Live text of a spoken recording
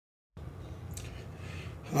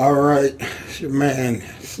All right, it's your man,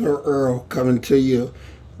 Sir Earl, coming to you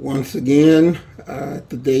once again.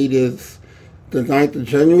 The date is the 9th of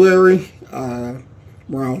January, around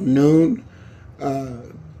noon. Uh,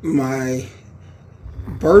 my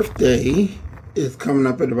birthday is coming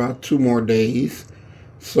up in about 2 more days,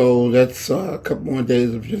 so that's a couple more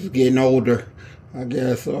days of just getting older, I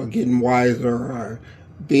guess, or getting wiser, or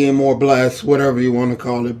being more blessed, whatever you want to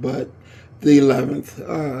call it. But the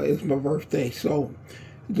 11th is my birthday, so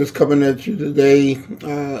just coming at you today,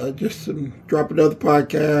 just drop another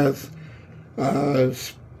podcast, uh,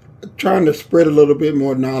 trying to spread a little bit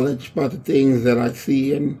more knowledge about the things that I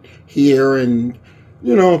see and hear, and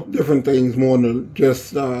different things more than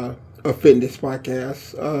just a fitness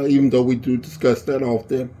podcast. Even though we do discuss that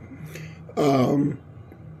often. Um,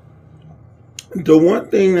 the one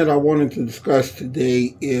thing that I wanted to discuss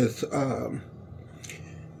today is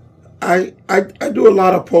I do a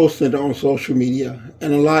lot of posting on social media,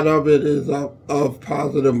 and a lot of it is of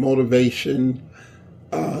positive motivation.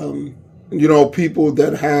 People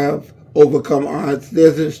that have overcome odds.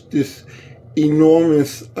 There's this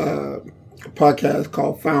enormous podcast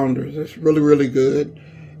called Founders. It's really, really good.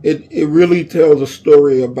 It really tells a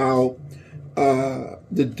story about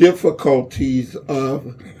the difficulties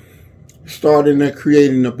of starting and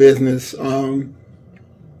creating a business.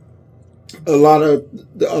 A lot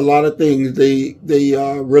of things they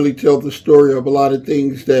really tell the story of a lot of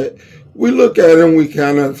things that we look at and we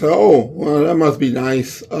kind of say, oh, well, that must be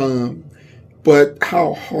nice. But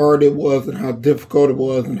how hard it was and how difficult it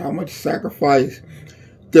was and how much sacrifice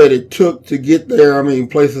that it took to get there. I mean,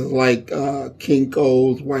 places like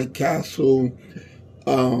Kinko's, White Castle,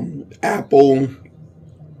 Apple,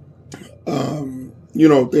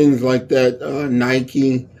 things like that,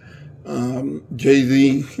 Nike.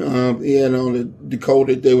 Jay-Z, the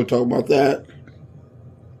Decoded, they were talking about that.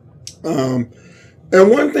 And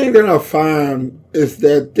one thing that I find is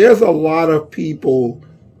that there's a lot of people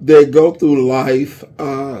that go through life,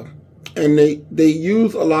 and they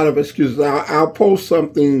use a lot of excuses. I'll post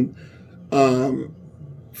something,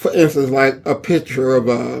 for instance, like a picture of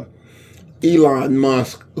Elon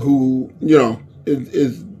Musk, who,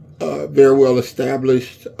 is very well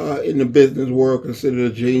established in the business world,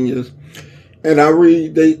 considered a genius. And I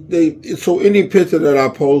read so any picture that I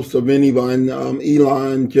post of anyone,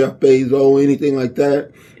 Elon, Jeff Bezos, anything like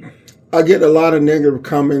that, I get a lot of negative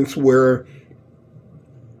comments where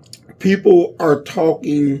people are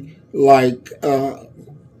talking like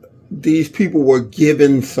these people were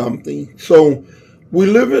given something. So we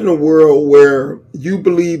live in a world where you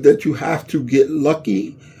believe that you have to get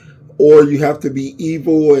lucky, or you have to be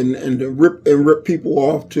evil and rip people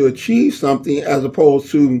off to achieve something, as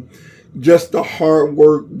opposed to just the hard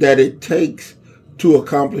work that it takes to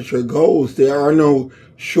accomplish your goals. There are no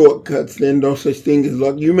shortcuts. There's no such thing as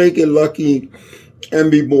luck. You may get lucky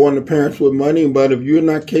and be born to parents with money, but if you're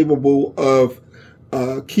not capable of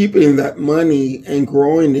keeping that money and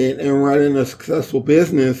growing it and running a successful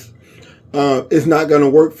business, it's not going to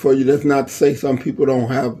work for you. That's not to say some people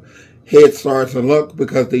don't have head starts and luck,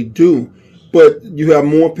 because they do. But you have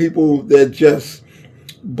more people that just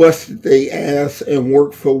busted their ass and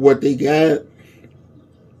work for what they got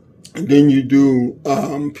than you do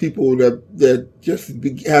people that just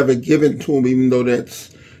have it given to them, even though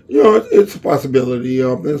that's, it's a possibility.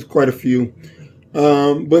 There's quite a few.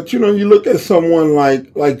 But, you look at someone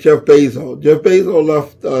like Jeff Bezos. Jeff Bezos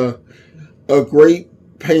left a great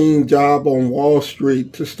paying job on Wall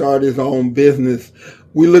Street to start his own business.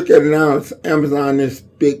 We look at it now, it's Amazon, this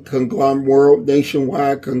big conglomerate,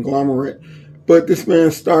 nationwide conglomerate. But this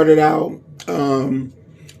man started out on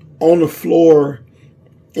the floor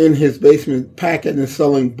in his basement packing and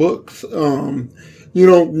selling books. No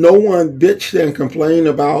one bitched and complained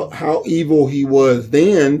about how evil he was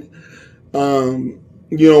then. When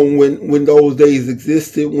those days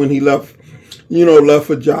existed, when he left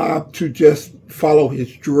a job to just follow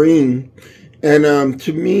his dream. And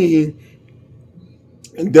to me,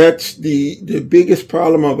 that's the biggest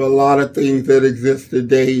problem of a lot of things that exist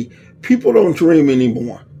today. People don't dream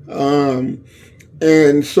anymore.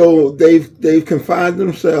 And so they've confined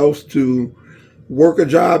themselves to work a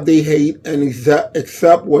job they hate and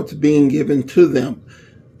accept what's being given to them.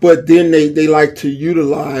 But then they like to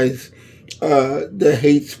utilize the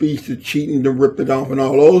hate speech, the cheating, the ripping off, and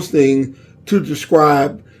all those things to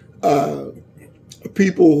describe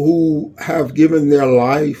people who have given their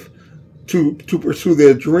life to pursue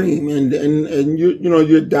their dream, and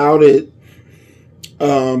you're doubted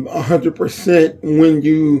 100% when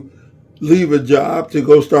you leave a job to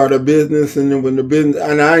go start a business. And then when the business,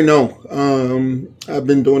 and I know, I've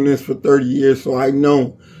been doing this for 30 years, so I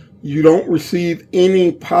know You don't receive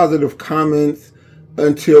any positive comments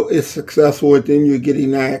until it's successful, and then you're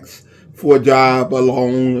getting asked for a job, a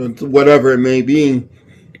loan, or whatever it may be.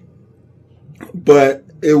 But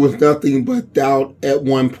it was nothing but doubt at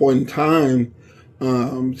one point in time.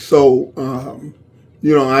 I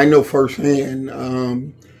know firsthand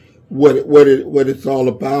what it's all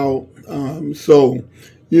about. I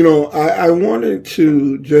wanted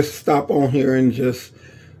to just stop on here and just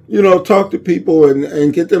talk to people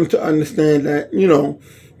and get them to understand that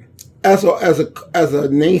as a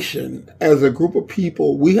nation, as a group of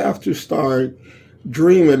people, we have to start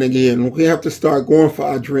dreaming again. We have to start going for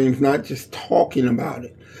our dreams, not just talking about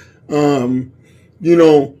it.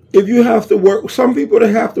 If you have to work, some people,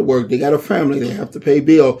 they have to work. They got a family. They have to pay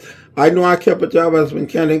bills. I know I kept a job as a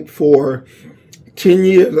mechanic for 10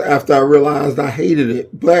 years after I realized I hated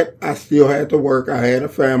it, but I still had to work. I had a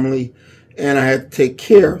family, and I had to take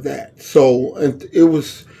care of that. So it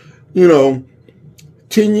was, 10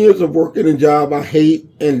 years of working a job I hate,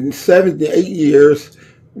 and 7 to 8 years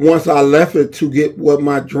once I left it to get what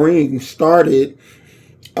my dream started.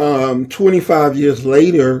 25 years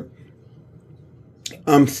later,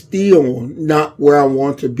 I'm still not where I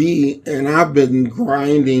want to be, and I've been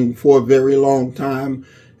grinding for a very long time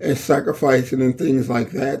and sacrificing and things like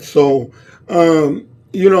that. So,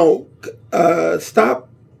 stop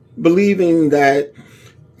believing that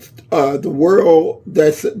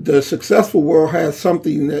the successful world has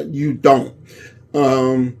something that you don't.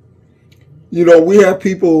 We have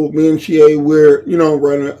people, me and Chie, we're,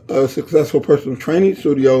 running a successful personal training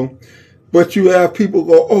studio, but you have people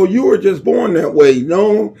go, oh, you were just born that way.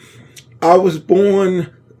 No, I was born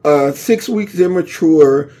 6 weeks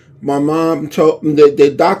immature. My mom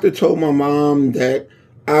the doctor told my mom that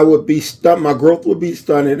I would be my growth would be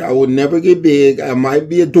stunted. I would never get big. I might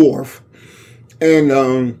be a dwarf. And,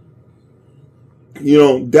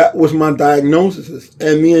 that was my diagnosis.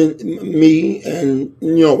 And me and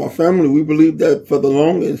my family, we believed that for the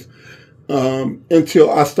longest,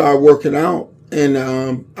 until I started working out. And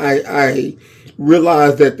I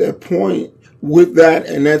realized at that point with that,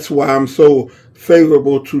 and that's why I'm so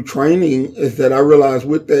favorable to training, is that I realized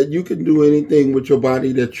with that you can do anything with your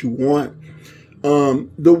body that you want.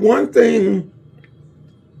 The one thing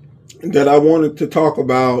that I wanted to talk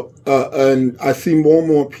about, and I see more and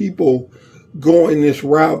more people going this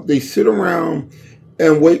route, they sit around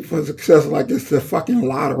and wait for success like it's the fucking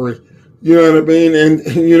lottery. You know what I mean? And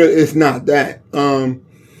it's not that.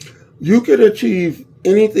 You can achieve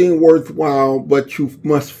anything worthwhile, but you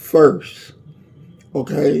must first,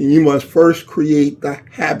 you must first create the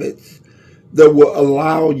habits that will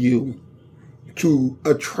allow you to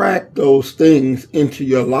attract those things into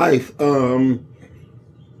your life.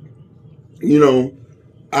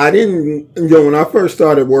 I didn't, when I first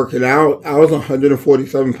started working out, I was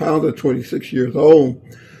 147 pounds at 26 years old.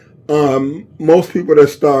 Most people that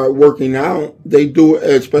start working out, they do it,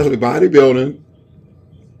 especially bodybuilding,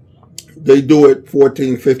 they do it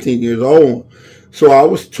 14, 15 years old. So I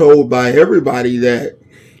was told by everybody that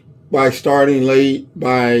by starting late,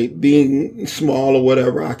 by being small or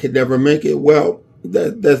whatever, I could never make it. Well,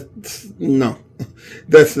 that's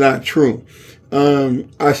not true.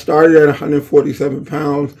 I started at 147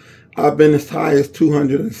 pounds. I've been as high as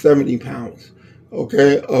 270 pounds,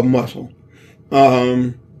 of muscle.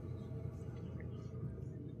 I've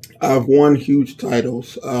won huge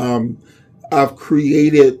titles. I've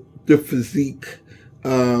created the physique.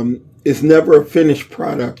 It's never a finished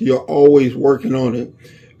product. You're always working on it.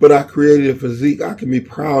 But I created a physique I can be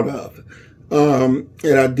proud of.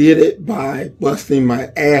 And I did it by busting my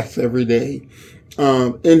ass every day.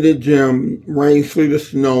 In the gym, rain, sleet, or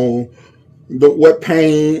snow, what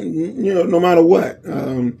pain, no matter what.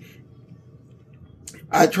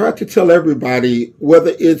 I try to tell everybody,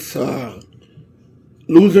 whether it's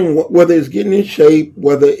whether it's getting in shape,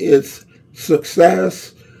 whether it's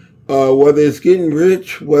success, whether it's getting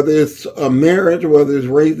rich, whether it's a marriage, whether it's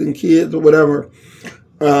raising kids or whatever,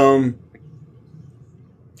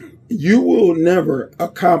 you will never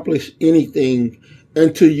accomplish anything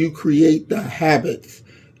until you create the habits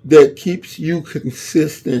that keeps you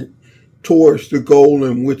consistent towards the goal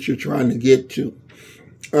in which you're trying to get to.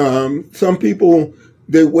 Some people,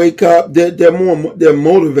 they wake up, they're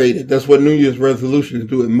motivated. That's what New Year's resolutions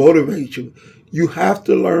do. It motivates you. You have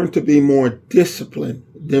to learn to be more disciplined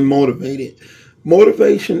than motivated.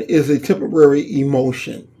 Motivation is a temporary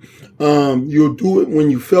emotion. You'll do it when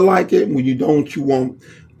you feel like it. When you don't, you won't.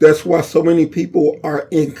 That's why so many people are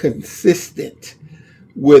inconsistent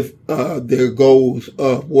with their goals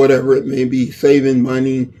of whatever it may be, saving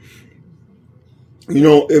money, You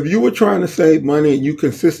know, if you were trying to save money and you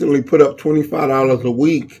consistently put up $25 a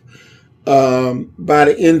week, by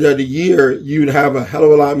the end of the year, you'd have a hell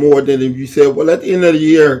of a lot more than if you said, well, at the end of the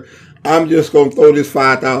year, I'm just going to throw this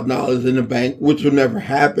 $5,000 in the bank, which will never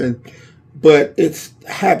happen. But it's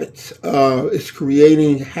habits. It's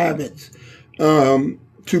creating habits. To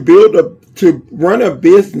run a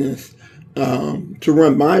business, to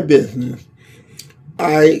run my business,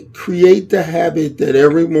 I create the habit that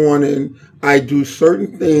every morning I do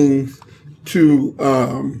certain things to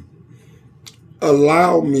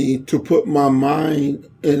allow me to put my mind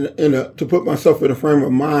to put myself in a frame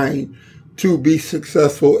of mind to be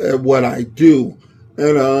successful at what I do.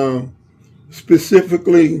 And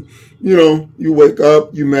specifically, you know, you wake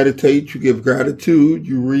up, you meditate, you give gratitude,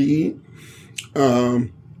 you read.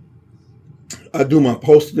 I do my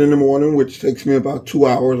posting in the morning, which takes me about 2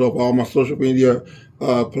 hours of all my social media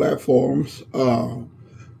platforms. You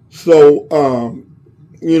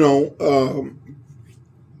know,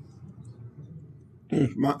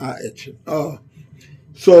 my eye itching.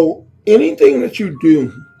 So anything that you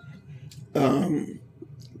do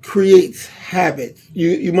creates habits.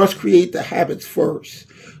 You must create the habits first.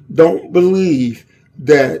 Don't believe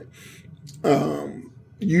that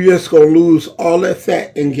you just gonna lose all that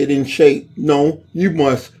fat and get in shape. No, you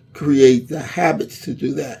must create the habits to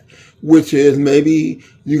do that, which is maybe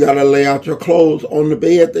you got to lay out your clothes on the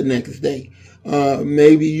bed the next day.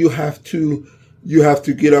 Maybe you have to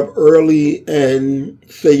get up early and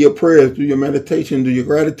say your prayers, do your meditation, do your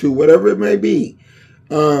gratitude, whatever it may be.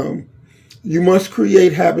 You must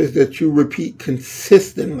create habits that you repeat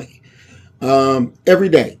consistently, every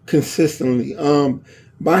day, consistently.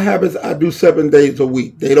 My habits, I do 7 days a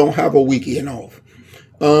week. They don't have a weekend off.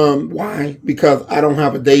 Why? Because I don't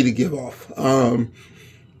have a day to give off.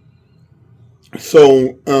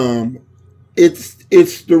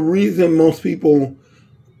 It's the reason most people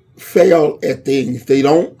fail at things. They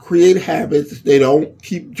don't create habits. They don't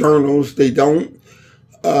keep journals. They don't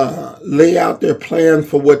lay out their plan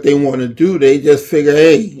for what they want to do. They just figure,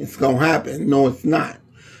 hey, it's going to happen. No, it's not.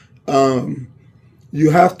 You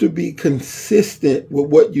have to be consistent with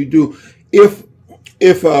what you do. If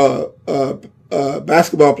a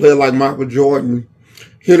basketball player like Michael Jordan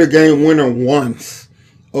hit a game winner once,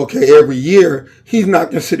 okay, every year, he's not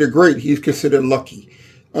considered great. He's considered lucky.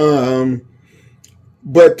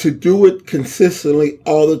 But to do it consistently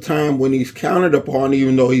all the time when he's counted upon,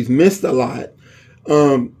 even though he's missed a lot,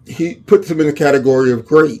 he puts him in the category of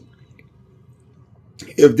great.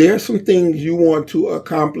 If there's some things you want to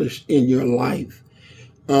accomplish in your life,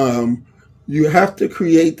 you have to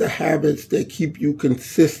create the habits that keep you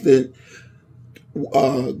consistent,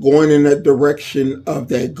 going in that direction of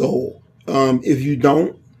that goal. If you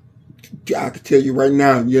don't, I can tell you right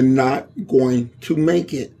now, you're not going to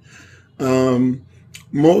make it.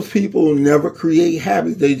 Most people never create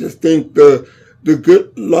habits. They just think the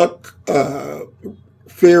good luck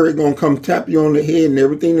fairy gonna come tap you on the head and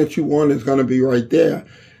everything that you want is gonna be right there.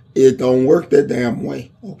 It don't work that damn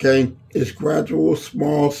way, okay? It's gradual,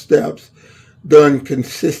 small steps done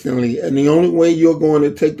consistently. And the only way you're going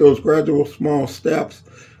to take those gradual, small steps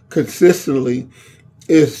consistently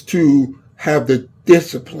is to have the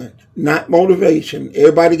discipline, not motivation.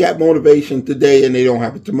 Everybody got motivation today and they don't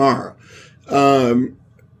have it tomorrow.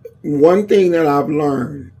 One thing that I've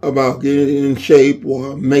learned about getting in shape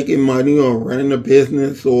or making money or running a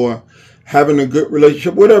business or having a good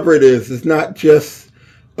relationship, whatever it is, it's not just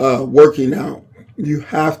working out. You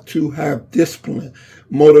have to have discipline.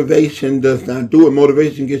 Motivation does not do it.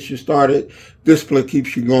 Motivation gets you started. Discipline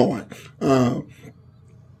keeps you going.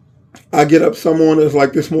 I get up some mornings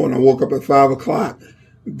like this morning. I woke up at 5 o'clock.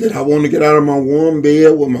 Did I want to get out of my warm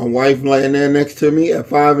bed with my wife laying there next to me at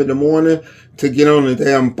 5 in the morning to get on a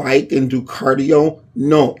damn bike and do cardio?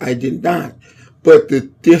 No, I did not. But the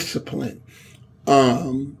discipline,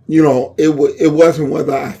 it wasn't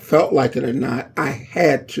whether I felt like it or not. I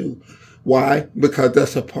had to. Why? Because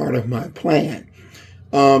that's a part of my plan.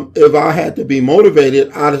 If I had to be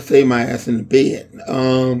motivated, I'd have stayed my ass in the bed,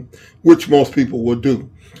 which most people will do.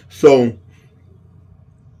 So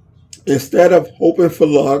instead of hoping for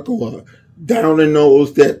luck or downing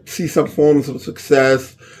those that see some forms of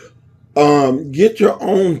success, get your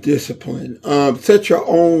own discipline, set your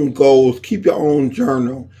own goals, keep your own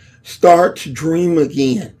journal, start to dream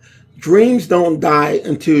again. Dreams don't die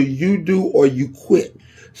until you do or you quit.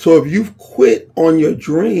 So if you've quit on your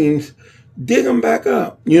dreams, dig them back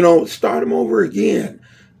up, start them over again.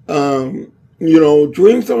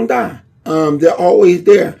 Dreams don't die. They're always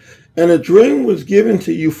there. And a dream was given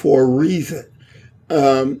to you for a reason.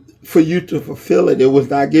 for you to fulfill it. It was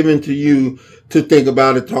not given to you to think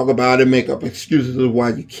about it, talk about it, make up excuses of why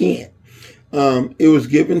you can't. It was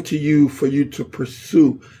given to you for you to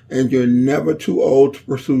pursue, and you're never too old to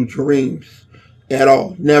pursue dreams at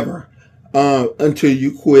all. Never. Until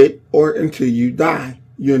you quit or until you die.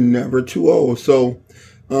 You're never too old. So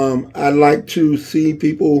I'd like to see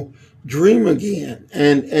people dream again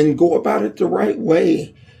and go about it the right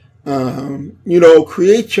way.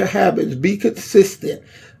 Create your habits. Be consistent.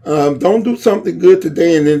 Don't do something good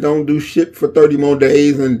today and then don't do shit for 30 more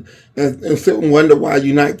days and sit and wonder why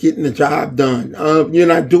you're not getting the job done. You're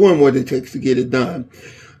not doing what it takes to get it done.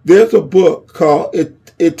 There's a book called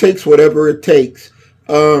It Takes Whatever It Takes.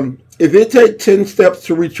 If it takes 10 steps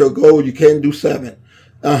to reach your goal, you can't do 7.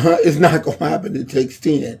 It's not going to happen. It takes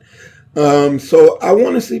 10. So I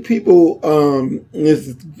want to see people, this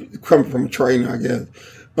is coming from a trainer, I guess.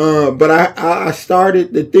 But I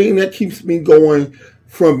started, the thing that keeps me going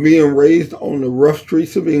from being raised on the rough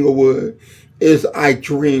streets of Inglewood is I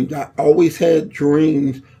dreamed. I always had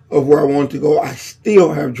dreams of where I want to go. I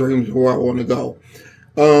still have dreams of where I want to go.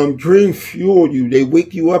 Dreams fuel you. They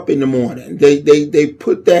wake you up in the morning. They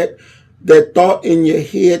put that thought in your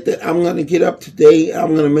head that I'm going to get up today.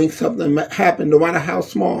 I'm going to make something happen, no matter how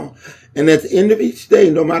small. And at the end of each day,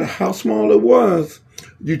 no matter how small it was,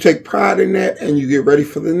 you take pride in that and you get ready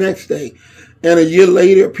for the next day. And a year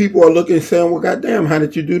later, people are looking and saying, well, goddamn, how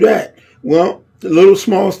did you do that? Well, the little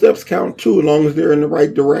small steps count too, as long as they're in the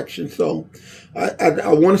right direction. So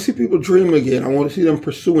I want to see people dream again. I want to see them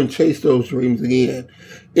pursue and chase those dreams again.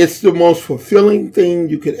 It's the most fulfilling thing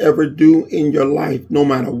you could ever do in your life, no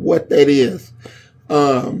matter what that is.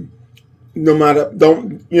 No matter,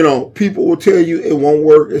 people will tell you it won't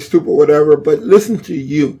work, it's stupid, whatever, but listen to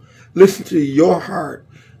you. Listen to your heart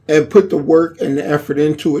and put the work and the effort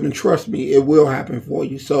into it. And trust me, it will happen for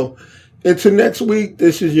you. So until next week,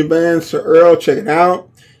 this is your man, Sir Earl. Check it out.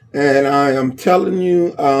 And I am telling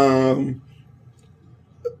you,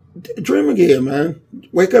 dream again, man.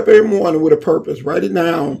 Wake up every morning with a purpose. Write it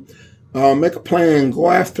down. Make a plan. Go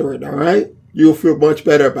after it, all right? You'll feel much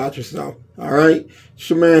better about yourself, all right? It's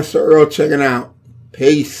your man, Sir Earl, checking out.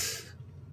 Peace.